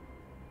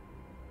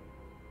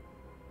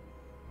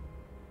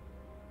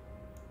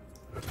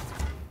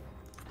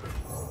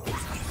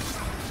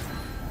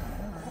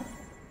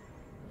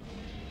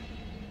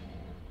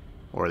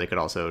 Or they could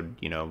also,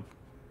 you know,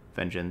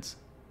 Vengeance.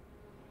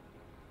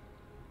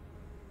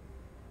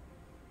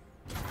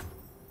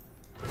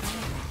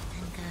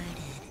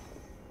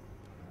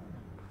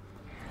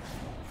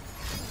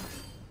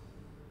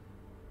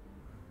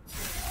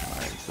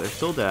 Alright, so they're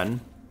still dead.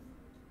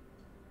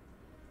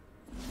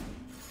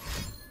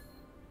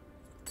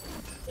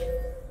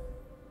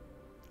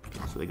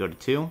 So they go to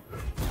 2.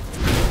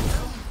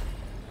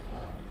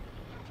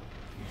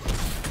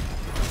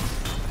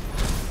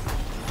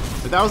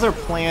 If that was their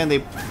plan, they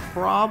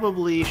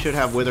probably should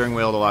have Withering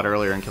Wailed a lot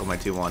earlier and killed my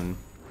 2-1.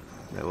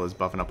 That was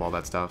buffing up all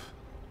that stuff.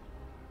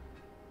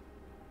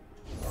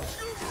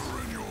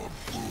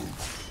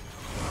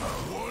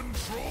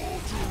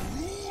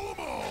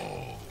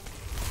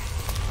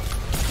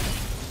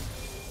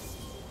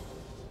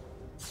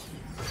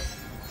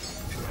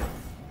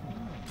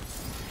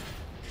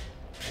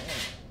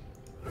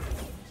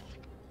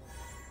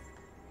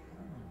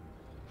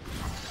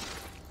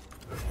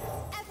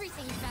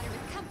 Everything's better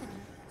with company.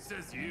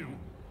 Says you.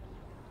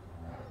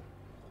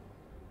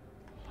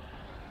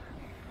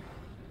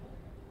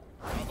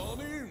 Come on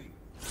in.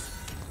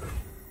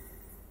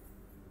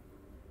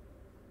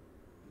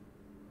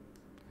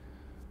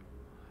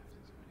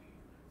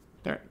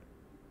 There.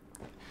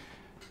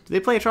 Do they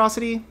play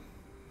Atrocity?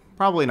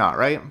 Probably not,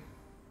 right?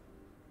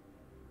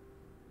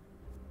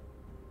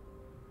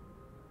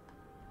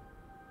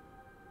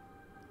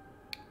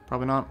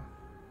 Probably not.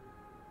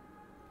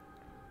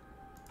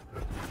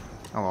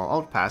 Oh well,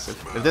 I'll pass it.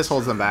 If this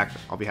holds them back,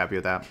 I'll be happy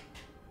with that.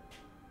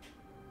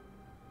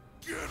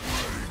 Get ready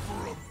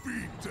for a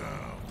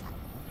beatdown.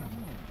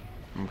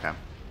 Okay.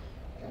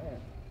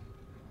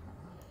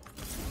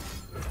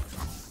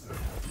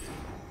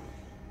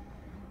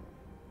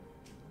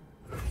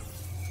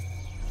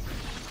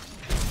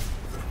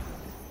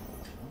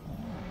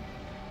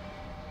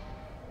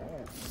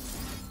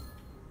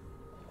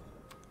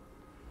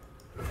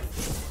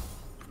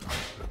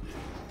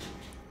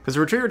 Because the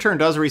retreat return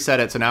does reset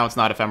it, so now it's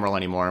not ephemeral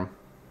anymore.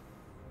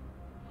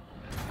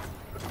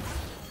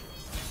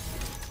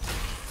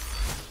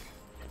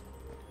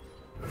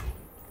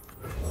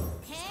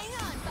 Hang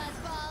on,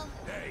 Buzzball.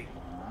 Hey.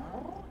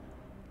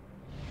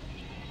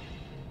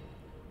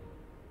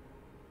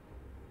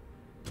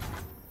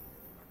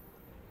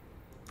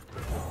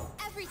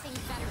 Everything's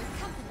better with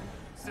company.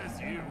 Says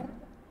you.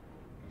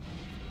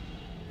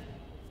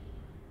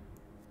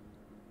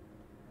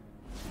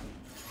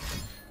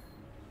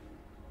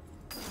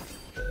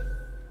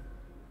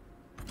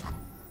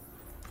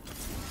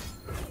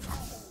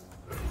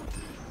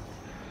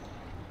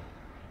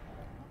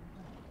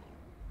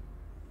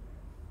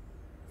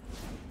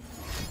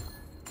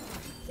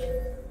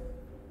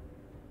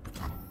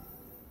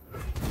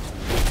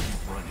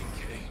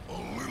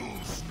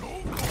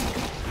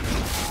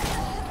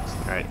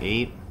 Alright,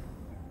 8.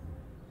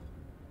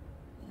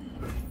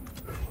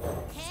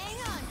 Hang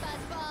on,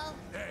 Buzzball.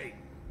 Hey.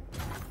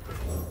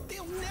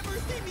 They'll never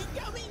see me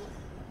coming.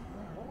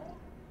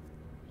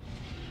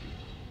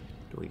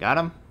 Do we got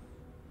him?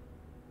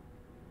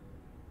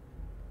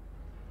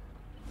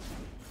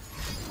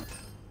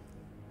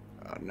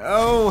 Oh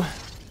no!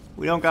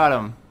 We don't got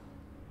him.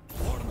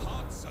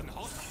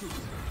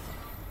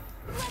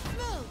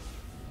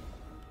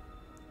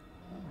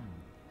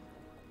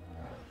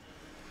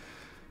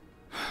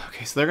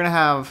 Okay, so they're going to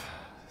have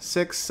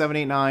 6, 7,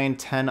 8, 9,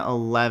 10,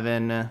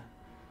 11,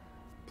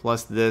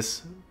 plus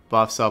this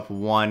buffs up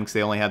 1 because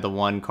they only had the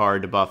 1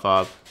 card to buff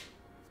up.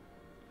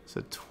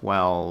 So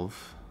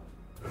 12.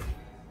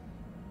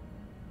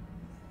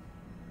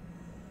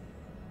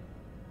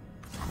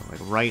 Like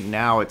right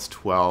now it's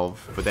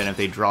 12, but then if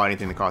they draw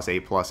anything that costs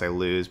 8 plus, I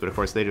lose. But of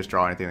course, if they just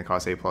draw anything that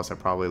costs 8 plus, I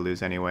probably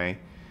lose anyway.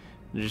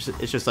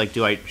 It's just like,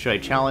 should I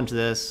challenge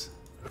this?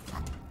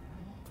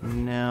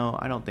 No,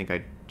 I don't think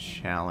I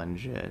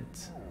challenge it.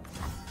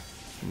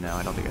 No,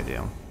 I don't think I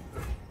do.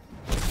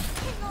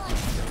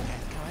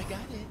 I got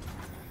it.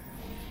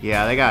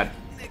 Yeah, they got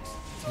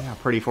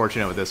pretty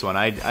fortunate with this one.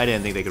 I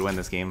didn't think they could win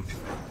this game.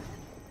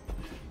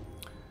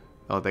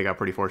 Oh, they got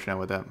pretty fortunate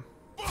with it.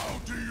 Bow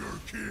to your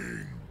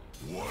king.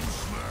 One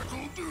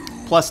smack'll do.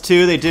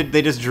 +2,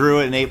 they just drew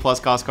it an 8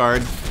 plus cost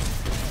card.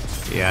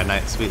 Yeah,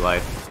 nice, sweet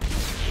life.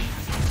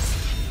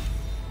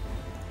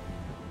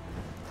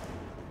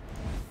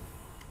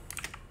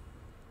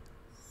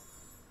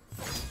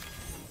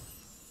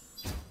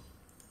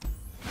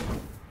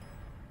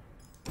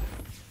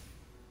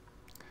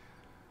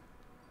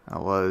 That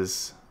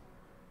was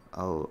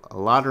a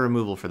lot of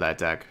removal for that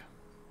deck.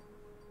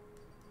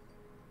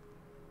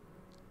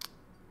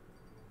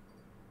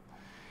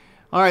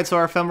 Alright, so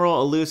our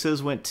Ephemeral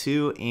Elusives went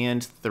 2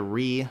 and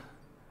 3.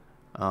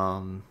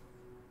 You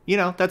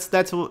know, that's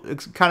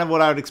kind of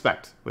what I would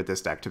expect with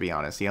this deck, to be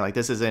honest. You know, like,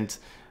 this isn't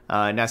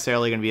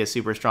necessarily going to be a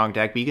super strong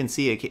deck, but you can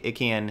see it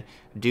can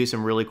do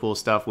some really cool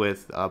stuff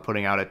with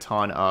putting out a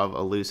ton of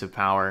elusive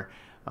power.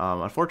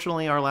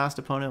 Unfortunately, our last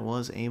opponent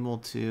was able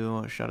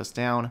to shut us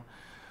down.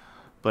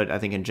 But I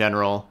think in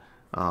general,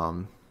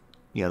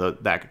 you know,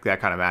 that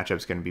kind of matchup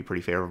is going to be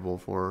pretty favorable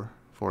for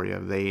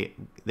you.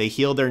 They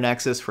healed their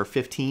Nexus for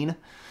 15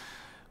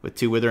 with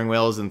 2 Withering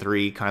Wills and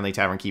 3 Kindly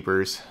Tavern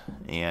Keepers,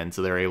 and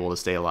so they're able to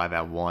stay alive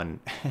at 1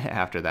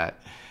 after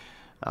that.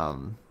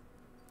 And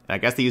I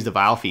guess they used a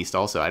Vile Feast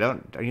also.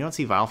 You don't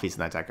see Vile Feast in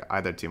that deck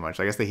either too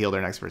much. I guess they healed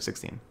their Nexus for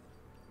 16.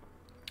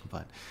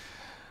 But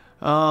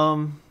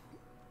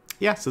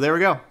yeah, so there we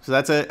go. So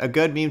that's a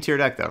good meme tier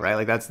deck though, right?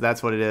 Like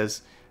that's what it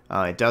is.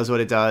 It does what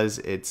it does.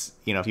 It's,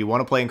 you know, if you want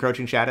to play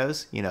Encroaching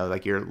Shadows, you know,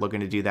 like you're looking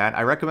to do that,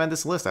 I recommend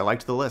this list. I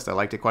liked the list. I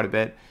liked it quite a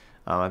bit.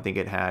 I think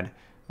it had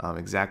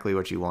exactly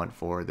what you want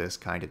for this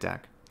kind of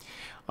deck.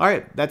 All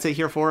right, that's it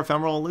here for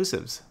Ephemeral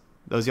Elusives.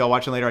 Those of y'all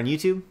watching later on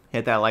YouTube,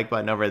 hit that like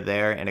button over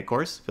there. And of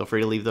course, feel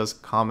free to leave those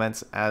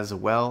comments as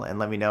well and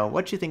let me know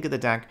what you think of the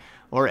deck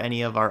or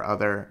any of our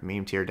other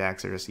meme tier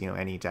decks or just, you know,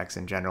 any decks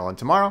in general. And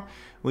tomorrow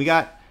we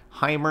got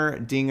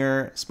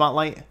Heimerdinger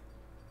Spotlight.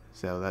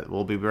 So that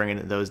we'll be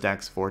bringing those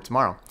decks for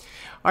tomorrow.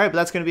 All right, but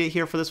that's going to be it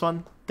here for this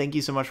one. Thank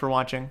you so much for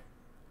watching,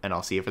 and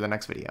I'll see you for the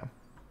next video.